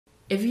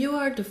If you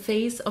are the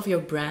face of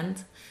your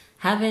brand,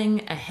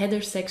 having a header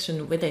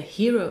section with a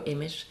hero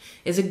image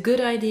is a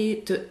good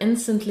idea to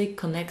instantly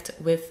connect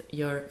with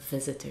your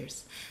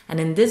visitors.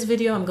 And in this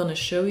video, I'm going to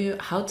show you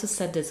how to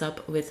set this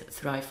up with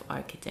Thrive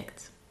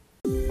Architect.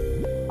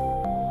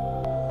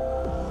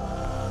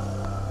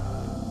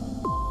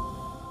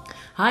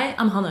 Hi,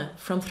 I'm Hanne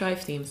from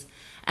Thrive Teams,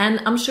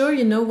 and I'm sure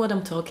you know what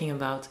I'm talking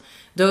about.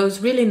 Those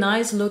really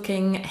nice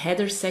looking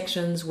header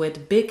sections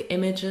with big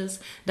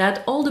images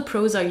that all the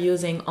pros are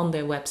using on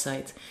their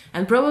website.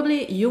 And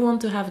probably you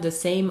want to have the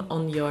same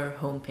on your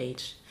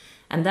homepage.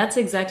 And that's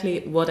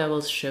exactly what I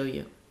will show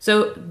you.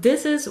 So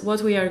this is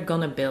what we are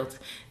gonna build.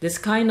 This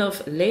kind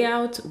of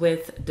layout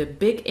with the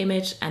big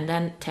image and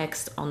then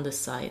text on the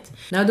side.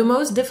 Now the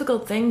most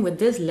difficult thing with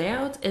this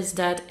layout is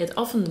that it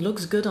often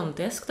looks good on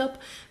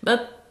desktop,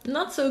 but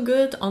not so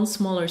good on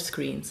smaller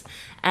screens.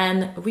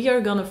 And we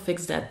are gonna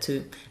fix that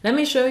too. Let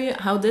me show you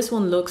how this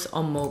one looks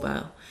on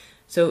mobile.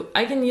 So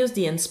I can use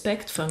the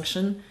inspect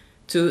function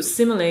to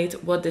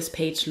simulate what this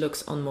page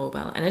looks on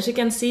mobile. And as you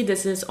can see,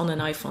 this is on an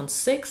iPhone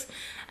 6.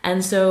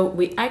 And so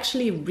we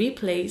actually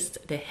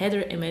replaced the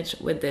header image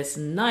with this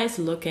nice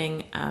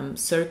looking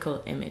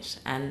circle image.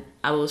 And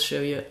I will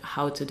show you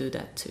how to do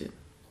that too.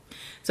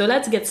 So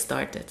let's get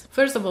started.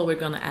 First of all, we're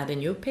gonna add a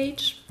new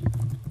page.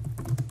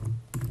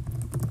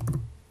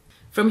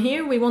 From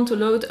here, we want to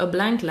load a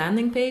blank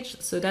landing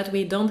page so that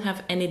we don't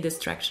have any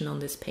distraction on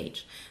this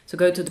page. So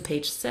go to the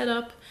page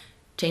setup,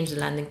 change the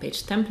landing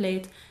page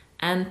template,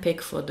 and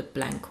pick for the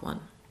blank one.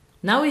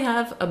 Now we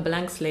have a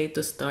blank slate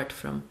to start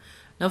from.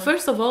 Now,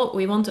 first of all,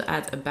 we want to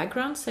add a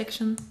background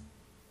section.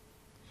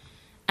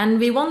 And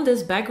we want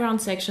this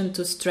background section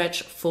to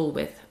stretch full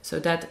width so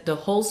that the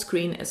whole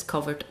screen is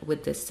covered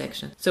with this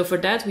section. So for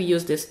that, we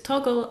use this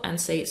toggle and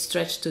say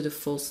stretch to the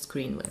full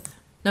screen width.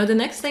 Now the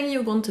next thing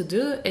you want to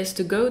do is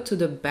to go to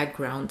the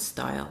background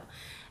style.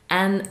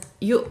 And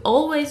you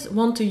always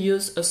want to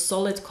use a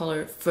solid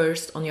color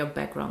first on your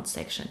background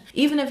section,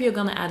 even if you're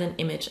gonna add an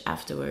image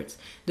afterwards.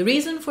 The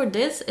reason for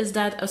this is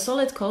that a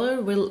solid color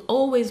will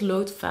always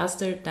load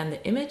faster than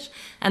the image,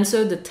 and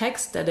so the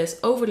text that is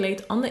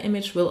overlaid on the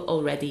image will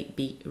already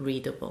be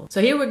readable.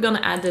 So here we're gonna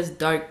add this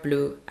dark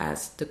blue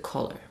as the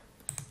color.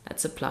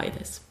 Let's apply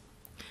this.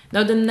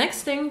 Now the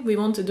next thing we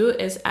want to do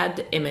is add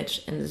the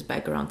image in this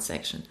background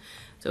section.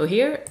 So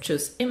here,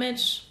 choose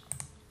image,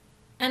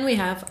 and we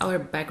have our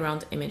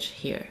background image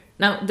here.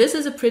 Now, this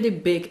is a pretty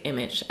big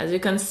image. As you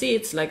can see,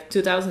 it's like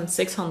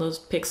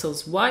 2600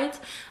 pixels wide,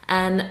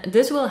 and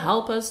this will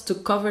help us to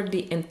cover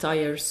the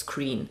entire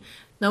screen.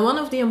 Now, one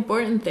of the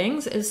important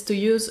things is to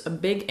use a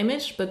big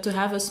image, but to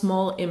have a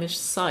small image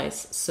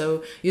size.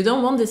 So you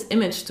don't want this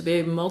image to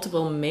be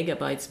multiple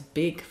megabytes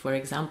big, for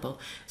example.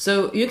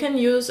 So you can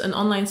use an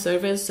online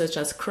service such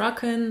as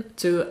Kraken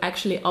to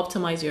actually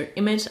optimize your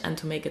image and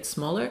to make it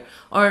smaller.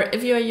 Or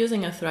if you are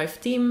using a Thrive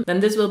theme, then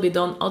this will be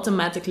done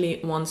automatically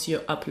once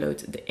you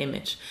upload the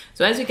image.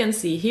 So as you can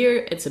see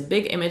here, it's a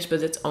big image,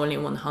 but it's only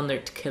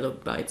 100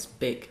 kilobytes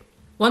big.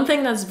 One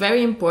thing that's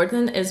very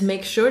important is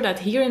make sure that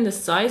here in the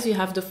size you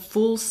have the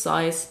full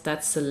size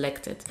that's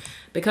selected.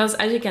 Because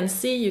as you can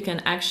see, you can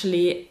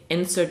actually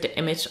insert the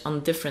image on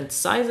different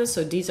sizes.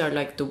 So these are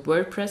like the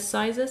WordPress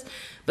sizes,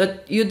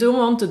 but you don't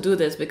want to do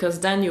this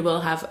because then you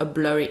will have a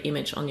blurry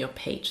image on your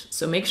page.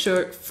 So make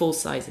sure full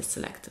size is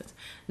selected.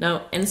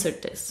 Now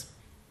insert this.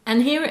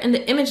 And here in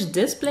the image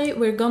display,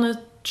 we're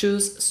gonna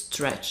choose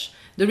stretch.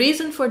 The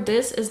reason for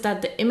this is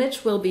that the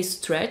image will be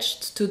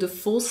stretched to the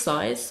full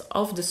size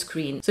of the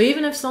screen. So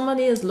even if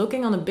somebody is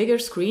looking on a bigger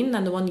screen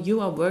than the one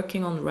you are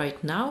working on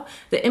right now,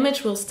 the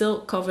image will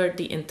still cover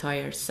the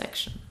entire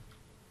section.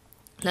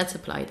 Let's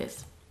apply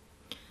this.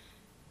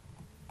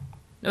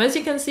 Now, as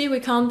you can see, we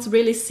can't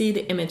really see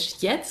the image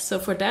yet. So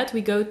for that,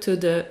 we go to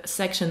the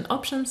section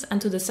options and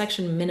to the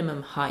section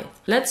minimum height.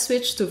 Let's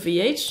switch to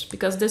VH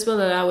because this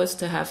will allow us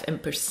to have a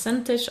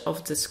percentage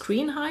of the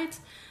screen height.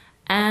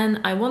 And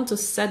I want to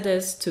set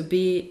this to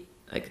be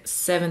like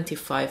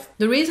 75.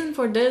 The reason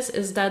for this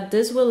is that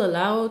this will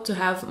allow to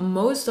have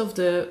most of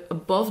the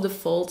above the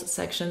fold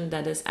section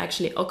that is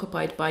actually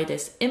occupied by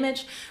this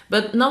image,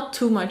 but not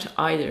too much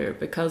either,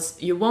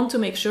 because you want to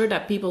make sure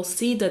that people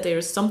see that there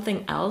is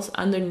something else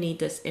underneath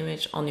this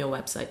image on your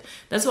website.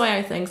 That's why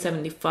I think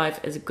 75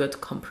 is a good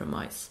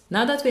compromise.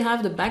 Now that we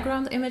have the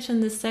background image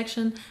in this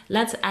section,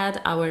 let's add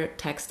our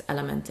text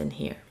element in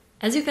here.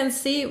 As you can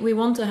see, we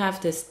want to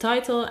have this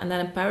title and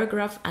then a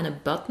paragraph and a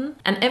button,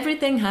 and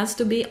everything has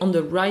to be on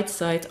the right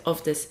side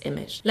of this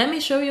image. Let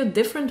me show you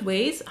different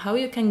ways how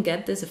you can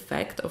get this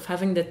effect of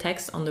having the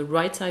text on the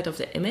right side of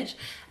the image,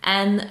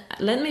 and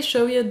let me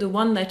show you the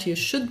one that you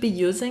should be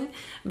using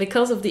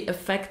because of the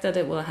effect that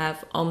it will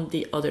have on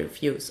the other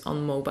views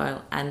on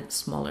mobile and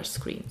smaller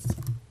screens.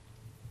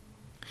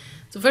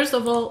 So first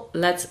of all,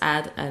 let's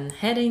add a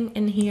heading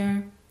in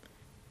here.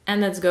 And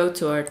let's go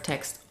to our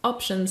text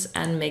options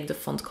and make the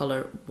font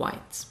color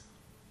white.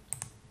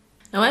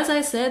 Now, as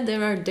I said,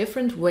 there are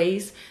different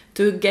ways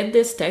to get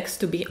this text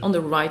to be on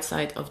the right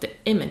side of the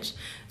image.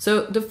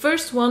 So the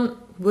first one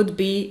would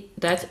be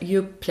that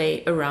you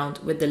play around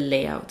with the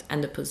layout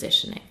and the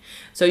positioning.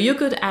 So you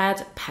could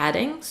add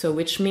padding, so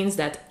which means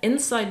that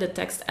inside the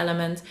text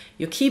element,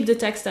 you keep the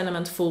text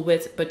element full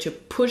width, but you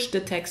push the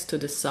text to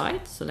the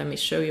side. So let me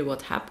show you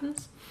what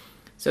happens.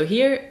 So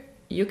here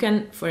you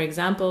can, for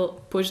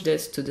example, push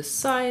this to the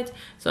side.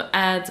 So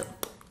add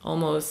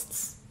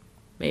almost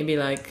maybe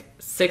like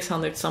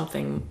 600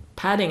 something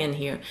padding in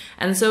here.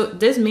 And so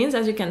this means,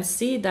 as you can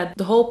see, that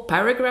the whole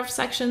paragraph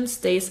section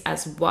stays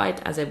as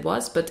wide as it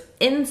was, but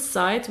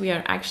inside we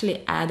are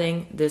actually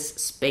adding this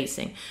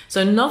spacing.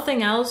 So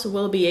nothing else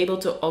will be able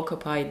to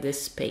occupy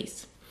this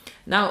space.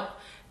 Now,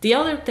 the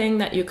other thing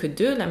that you could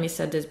do, let me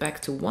set this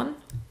back to 1,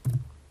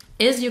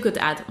 is you could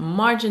add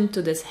margin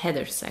to this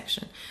header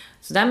section.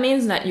 So that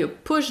means that you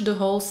push the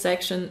whole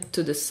section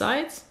to the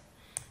side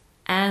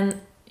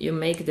and you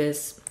make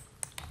this,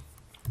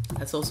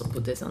 let's also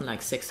put this on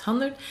like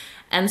 600.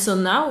 And so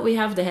now we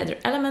have the header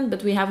element,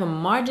 but we have a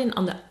margin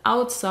on the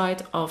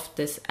outside of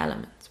this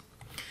element.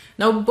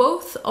 Now,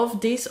 both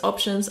of these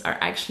options are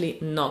actually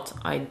not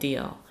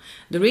ideal.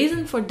 The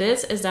reason for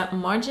this is that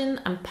margin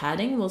and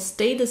padding will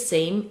stay the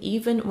same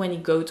even when you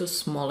go to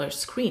smaller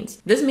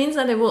screens. This means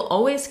that it will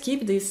always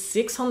keep these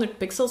 600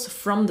 pixels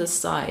from the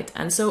side.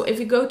 And so if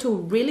you go to a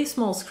really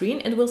small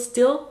screen, it will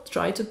still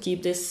try to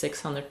keep this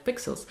 600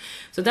 pixels.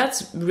 So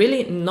that's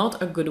really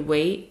not a good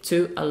way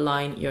to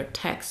align your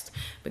text,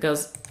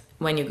 because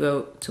when you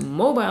go to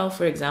mobile,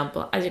 for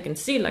example, as you can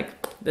see, like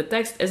the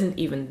text isn't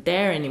even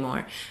there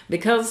anymore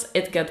because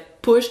it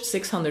got pushed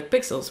 600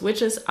 pixels,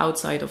 which is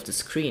outside of the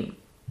screen.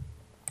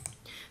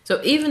 So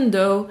even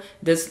though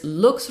this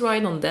looks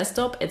right on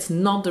desktop, it's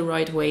not the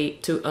right way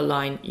to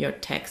align your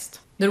text.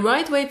 The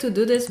right way to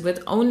do this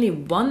with only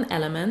one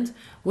element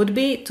would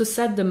be to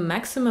set the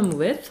maximum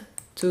width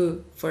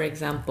to, for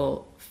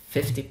example,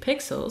 50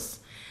 pixels,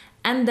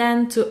 and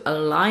then to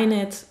align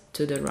it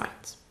to the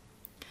right.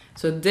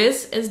 So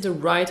this is the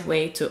right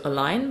way to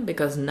align,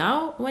 because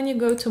now when you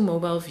go to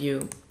mobile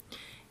view,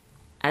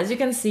 as you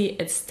can see,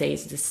 it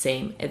stays the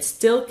same. It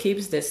still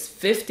keeps this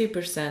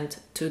 50%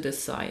 to the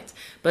side,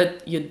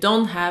 but you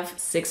don't have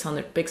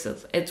 600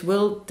 pixels. It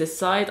will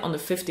decide on the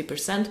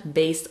 50%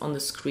 based on the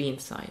screen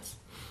size.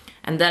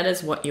 And that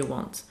is what you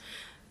want.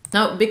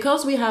 Now,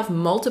 because we have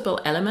multiple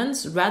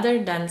elements,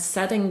 rather than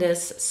setting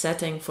this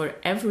setting for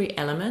every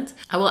element,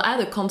 I will add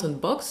a content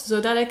box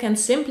so that I can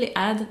simply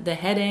add the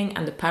heading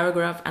and the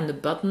paragraph and the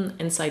button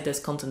inside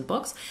this content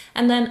box,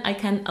 and then I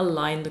can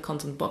align the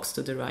content box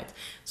to the right.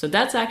 So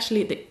that's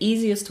actually the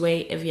easiest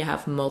way if you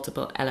have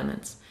multiple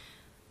elements.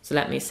 So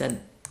let me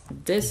set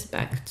this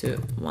back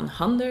to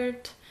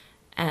 100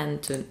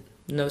 and to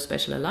no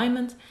special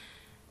alignment,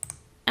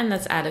 and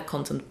let's add a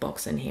content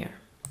box in here.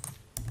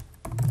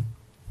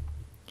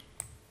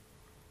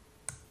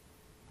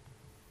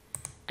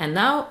 And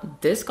now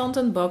this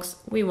content box,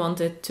 we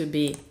want it to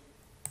be,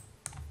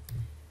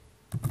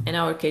 in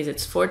our case,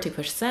 it's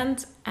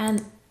 40%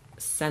 and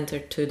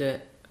centered to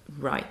the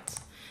right.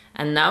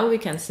 And now we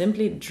can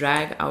simply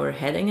drag our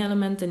heading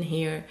element in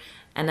here.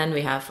 And then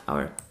we have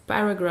our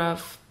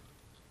paragraph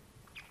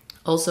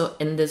also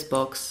in this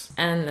box.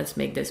 And let's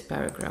make this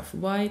paragraph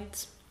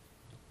white.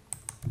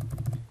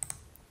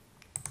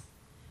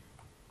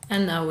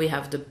 And now we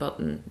have the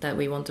button that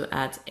we want to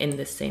add in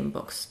the same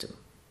box too.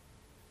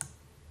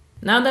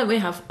 Now that we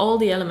have all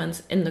the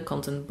elements in the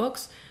content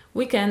box,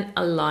 we can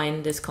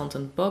align this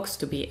content box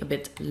to be a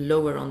bit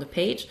lower on the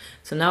page.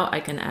 So now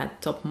I can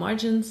add top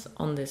margins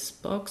on this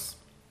box.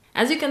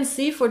 As you can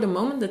see, for the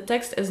moment, the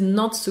text is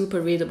not super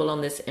readable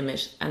on this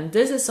image. And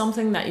this is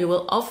something that you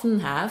will often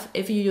have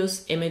if you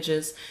use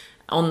images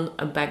on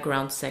a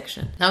background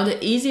section. Now,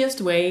 the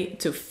easiest way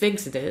to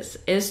fix this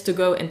is to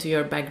go into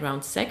your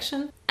background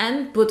section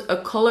and put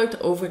a colored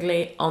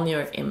overlay on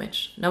your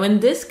image. Now,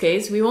 in this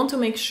case, we want to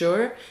make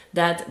sure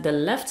that the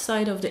left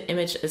side of the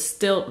image is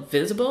still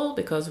visible,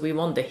 because we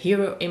want the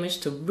hero image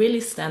to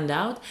really stand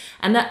out,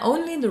 and that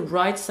only the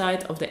right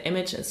side of the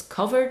image is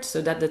covered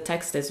so that the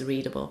text is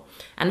readable.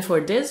 And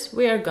for this,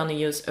 we are going to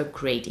use a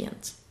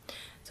gradient.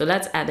 So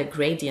let's add a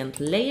gradient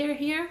layer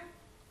here.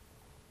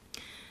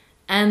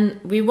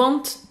 And we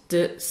want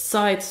the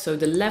side, so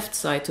the left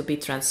side, to be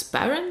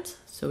transparent.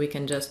 So we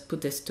can just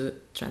put this to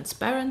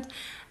transparent.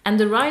 And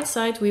the right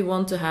side, we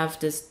want to have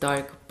this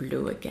dark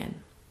blue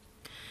again.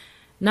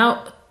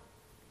 Now,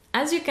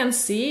 as you can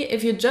see,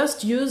 if you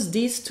just use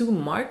these two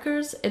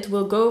markers, it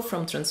will go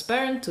from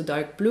transparent to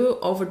dark blue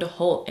over the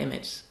whole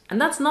image.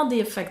 And that's not the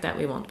effect that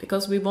we want,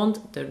 because we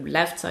want the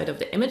left side of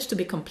the image to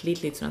be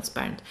completely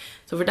transparent.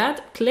 So for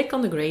that, click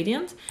on the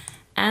gradient.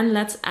 And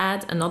let's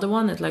add another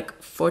one at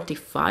like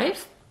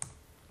 45.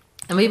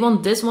 And we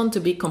want this one to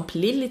be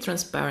completely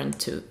transparent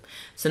too.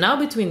 So now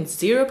between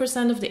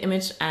 0% of the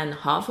image and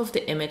half of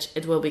the image,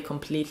 it will be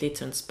completely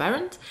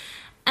transparent.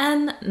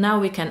 And now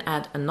we can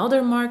add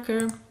another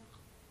marker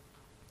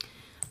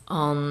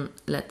on,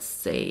 let's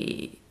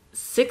say,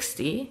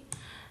 60.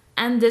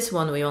 And this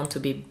one we want to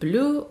be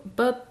blue,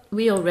 but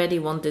we already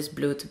want this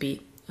blue to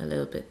be a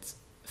little bit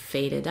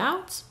faded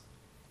out.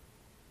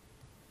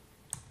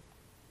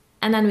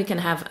 And then we can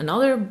have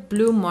another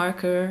blue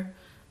marker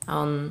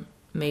on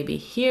maybe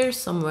here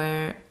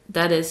somewhere.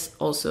 That is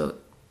also,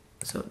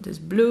 so this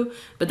blue,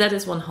 but that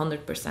is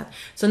 100%.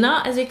 So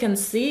now, as you can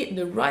see,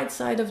 the right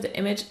side of the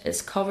image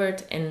is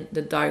covered in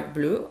the dark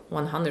blue,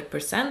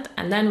 100%.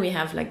 And then we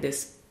have like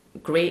this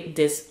gray,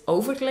 this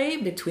overlay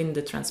between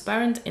the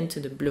transparent into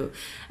the blue.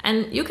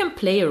 And you can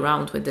play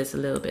around with this a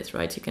little bit,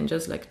 right? You can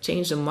just like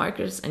change the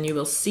markers and you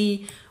will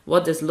see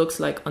what this looks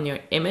like on your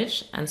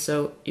image. And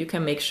so you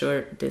can make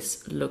sure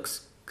this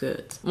looks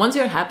good. Once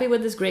you're happy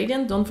with this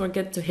gradient, don't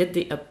forget to hit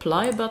the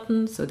apply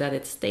button so that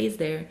it stays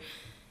there.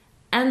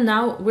 And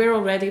now we're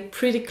already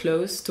pretty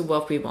close to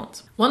what we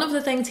want. One of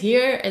the things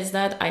here is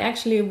that I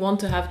actually want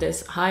to have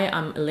this "Hi,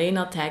 I'm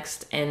Elena"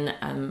 text in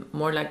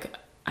more like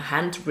a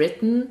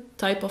handwritten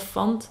type of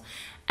font.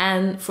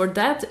 And for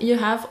that, you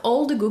have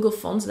all the Google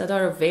fonts that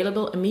are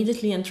available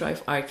immediately in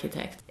Thrive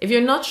Architect. If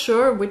you're not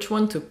sure which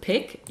one to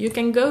pick, you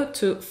can go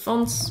to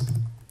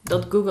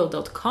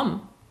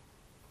fonts.google.com.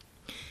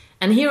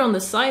 And here on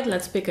the side,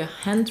 let's pick a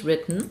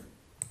handwritten.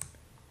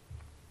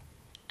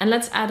 And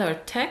let's add our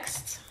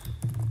text.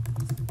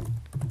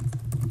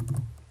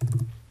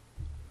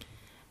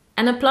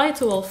 And apply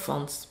to all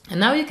fonts. And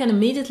now you can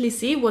immediately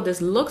see what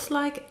this looks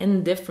like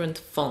in different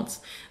fonts.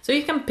 So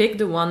you can pick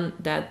the one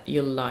that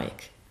you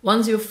like.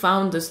 Once you've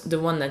found the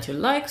one that you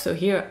like, so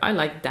here I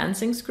like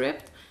Dancing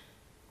Script.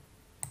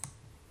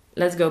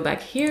 Let's go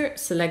back here,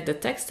 select the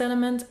text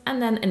element,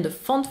 and then in the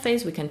font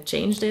face we can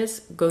change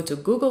this. Go to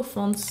Google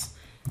Fonts,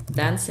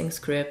 Dancing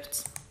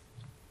Script.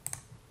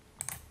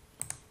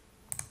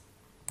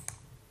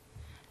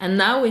 And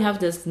now we have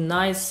this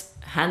nice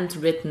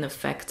handwritten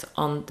effect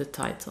on the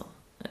title.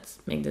 Let's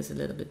make this a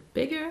little bit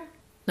bigger.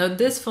 Now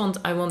this font,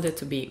 I want it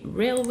to be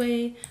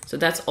Railway. So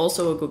that's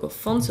also a Google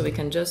font, so we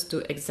can just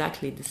do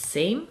exactly the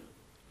same.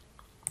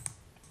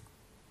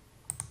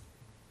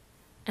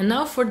 And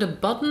now for the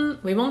button,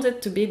 we want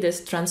it to be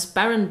this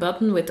transparent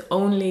button with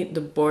only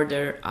the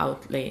border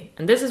outlay.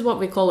 And this is what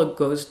we call a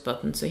ghost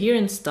button. So here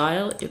in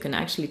style, you can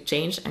actually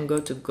change and go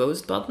to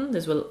ghost button.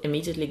 This will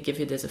immediately give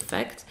you this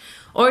effect.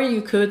 Or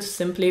you could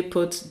simply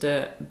put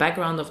the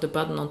background of the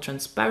button on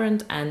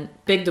transparent and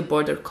pick the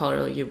border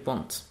color you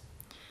want.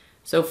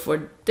 So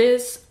for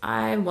this,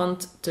 I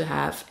want to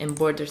have in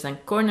borders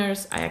and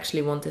corners, I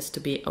actually want this to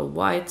be a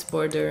white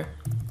border.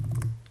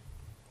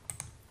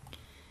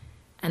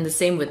 And the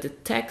same with the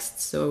text.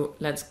 So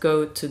let's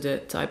go to the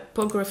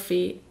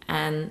typography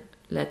and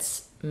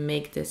let's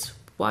make this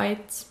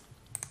white.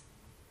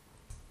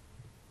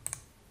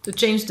 To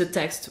change the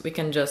text, we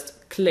can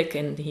just click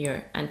in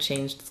here and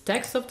change the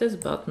text of this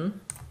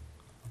button.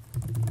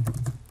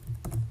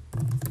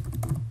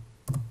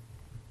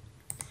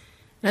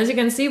 As you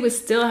can see, we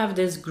still have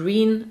this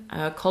green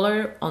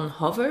color on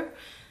hover.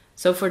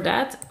 So for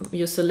that,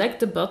 you select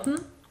the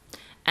button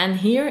and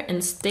here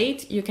in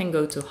state, you can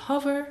go to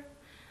hover.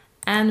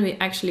 And we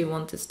actually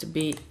want this to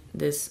be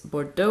this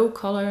Bordeaux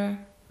color,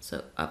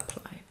 so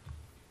apply.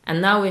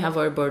 And now we have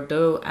our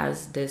Bordeaux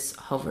as this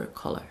hover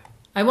color.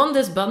 I want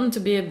this button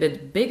to be a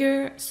bit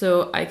bigger,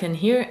 so I can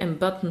here in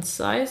button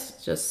size,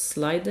 just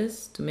slide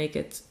this to make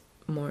it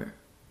more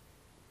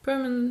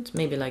permanent,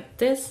 maybe like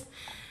this.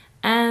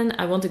 And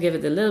I want to give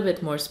it a little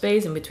bit more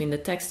space in between the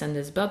text and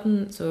this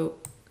button, so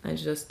I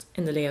just,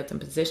 in the layout and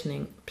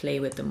positioning, play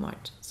with the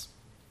margins.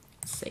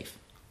 Save.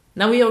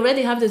 Now we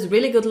already have this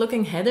really good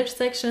looking header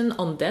section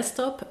on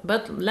desktop,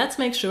 but let's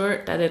make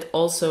sure that it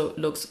also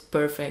looks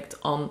perfect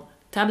on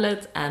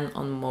tablet and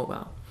on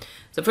mobile.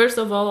 So first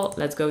of all,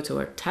 let's go to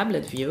our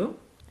tablet view.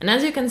 And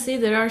as you can see,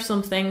 there are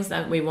some things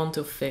that we want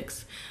to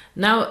fix.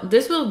 Now,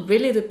 this will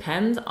really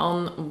depend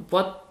on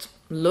what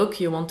look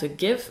you want to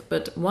give,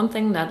 but one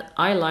thing that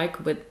I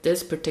like with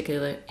this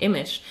particular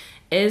image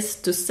is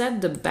to set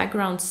the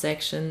background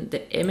section,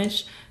 the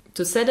image,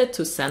 to set it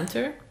to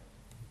center.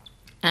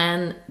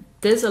 And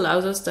this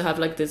allows us to have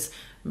like this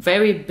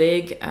very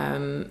big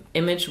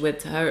image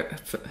with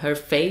her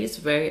face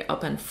very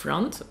up and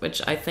front,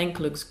 which I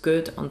think looks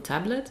good on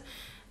tablet.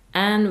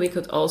 And we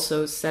could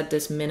also set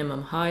this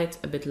minimum height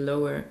a bit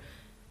lower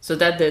so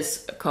that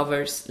this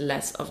covers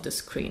less of the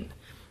screen.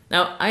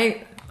 Now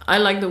I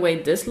like the way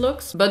this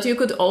looks, but you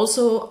could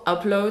also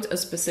upload a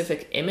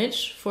specific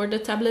image for the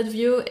tablet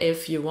view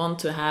if you want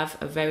to have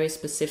a very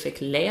specific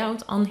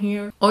layout on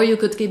here. Or you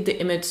could keep the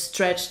image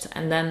stretched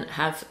and then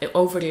have an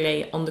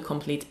overlay on the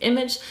complete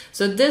image.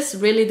 So this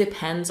really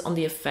depends on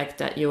the effect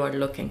that you are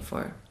looking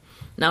for.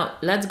 Now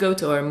let's go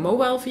to our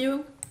mobile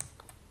view.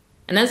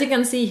 And as you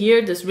can see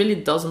here, this really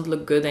doesn't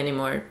look good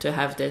anymore to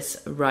have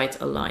this right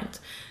aligned.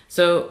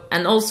 So,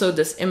 and also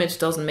this image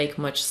doesn't make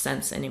much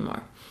sense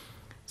anymore.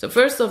 So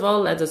first of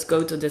all, let us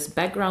go to this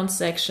background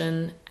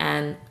section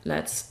and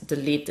let's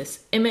delete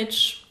this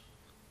image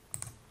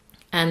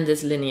and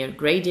this linear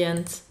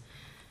gradient.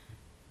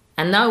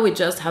 And now we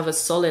just have a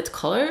solid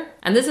color.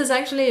 And this is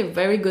actually a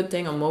very good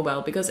thing on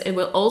mobile because it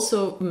will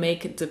also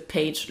make the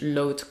page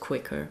load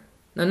quicker.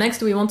 Now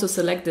next we want to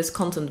select this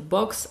content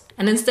box,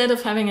 and instead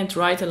of having it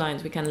right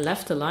aligned, we can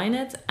left align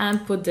it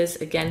and put this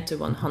again to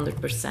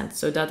 100%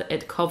 so that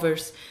it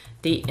covers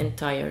the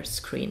entire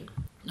screen.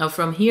 Now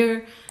from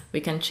here, we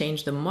can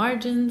change the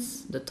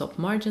margins, the top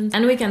margins,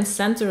 and we can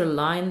center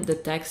align the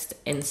text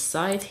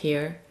inside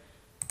here.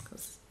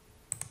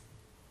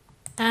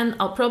 And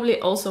I'll probably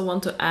also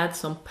want to add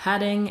some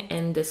padding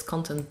in this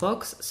content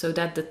box so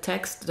that the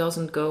text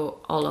doesn't go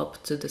all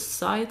up to the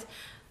side.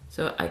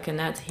 So I can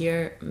add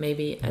here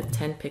maybe a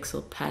 10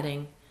 pixel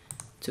padding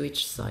to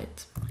each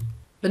side.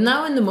 But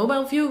now in the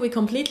mobile view, we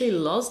completely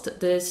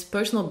lost this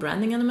personal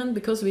branding element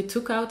because we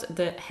took out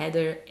the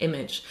header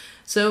image.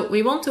 So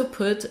we want to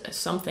put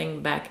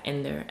something back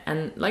in there.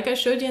 And like I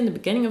showed you in the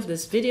beginning of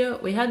this video,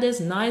 we had this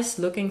nice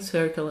looking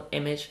circle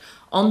image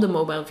on the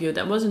mobile view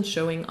that wasn't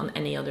showing on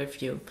any other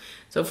view.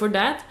 So for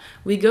that,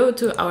 we go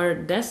to our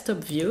desktop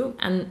view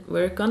and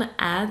we're gonna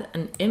add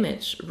an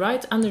image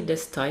right under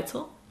this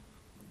title.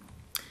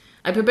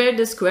 I prepared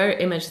this square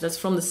image that's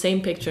from the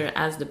same picture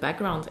as the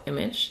background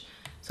image.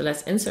 So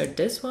let's insert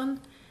this one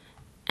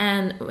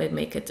and we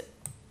make it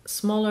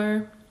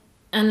smaller.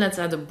 And let's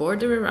add a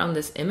border around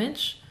this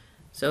image.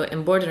 So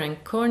in border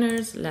and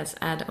corners, let's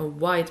add a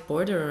white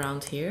border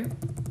around here,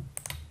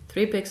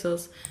 3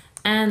 pixels,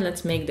 and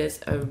let's make this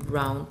a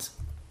round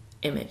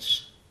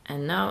image.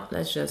 And now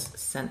let's just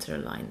center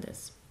align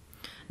this.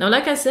 Now,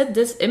 like I said,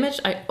 this image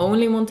I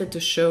only wanted to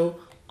show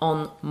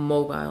on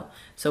mobile.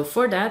 So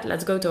for that,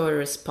 let's go to our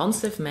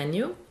responsive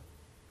menu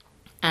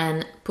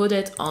and put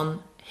it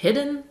on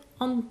hidden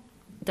on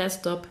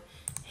desktop,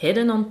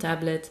 hidden on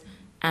tablet,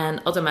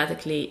 and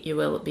automatically you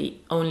will be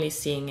only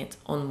seeing it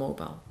on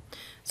mobile.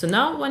 So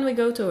now when we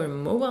go to our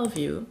mobile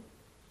view,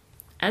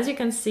 as you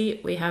can see,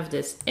 we have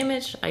this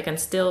image. I can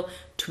still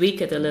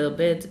tweak it a little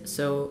bit,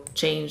 so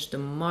change the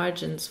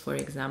margins, for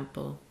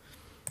example,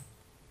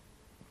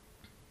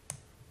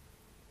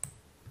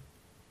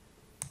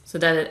 so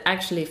that it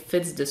actually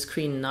fits the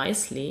screen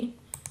nicely.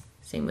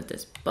 Same with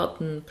this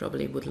button,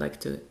 probably would like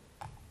to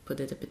put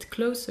it a bit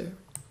closer.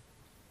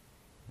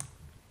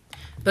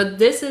 But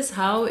this is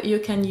how you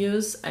can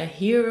use a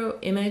hero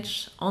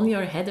image on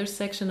your header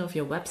section of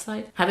your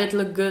website. Have it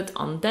look good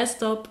on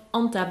desktop,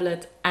 on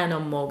tablet, and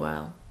on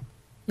mobile.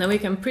 Now we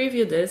can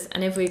preview this,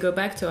 and if we go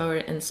back to our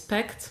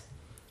inspect,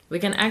 we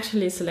can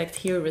actually select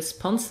here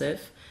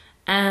responsive,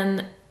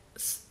 and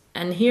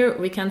here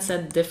we can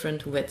set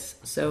different widths.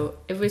 So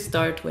if we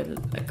start with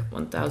like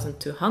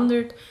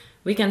 1200,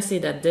 we can see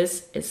that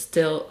this is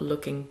still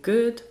looking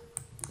good.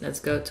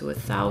 Let's go to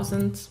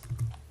 1000.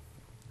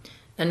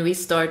 And we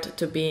start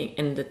to be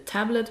in the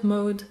tablet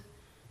mode,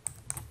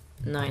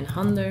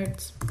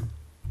 900.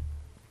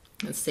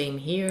 The same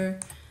here.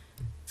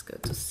 Let's go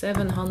to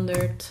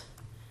 700.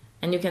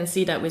 And you can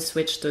see that we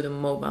switched to the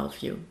mobile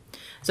view.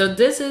 So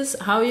this is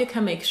how you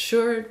can make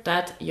sure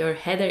that your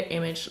header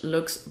image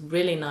looks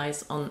really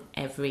nice on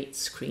every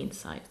screen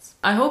size.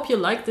 I hope you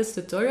liked this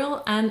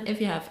tutorial, and if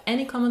you have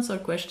any comments or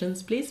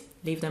questions, please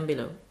leave them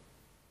below.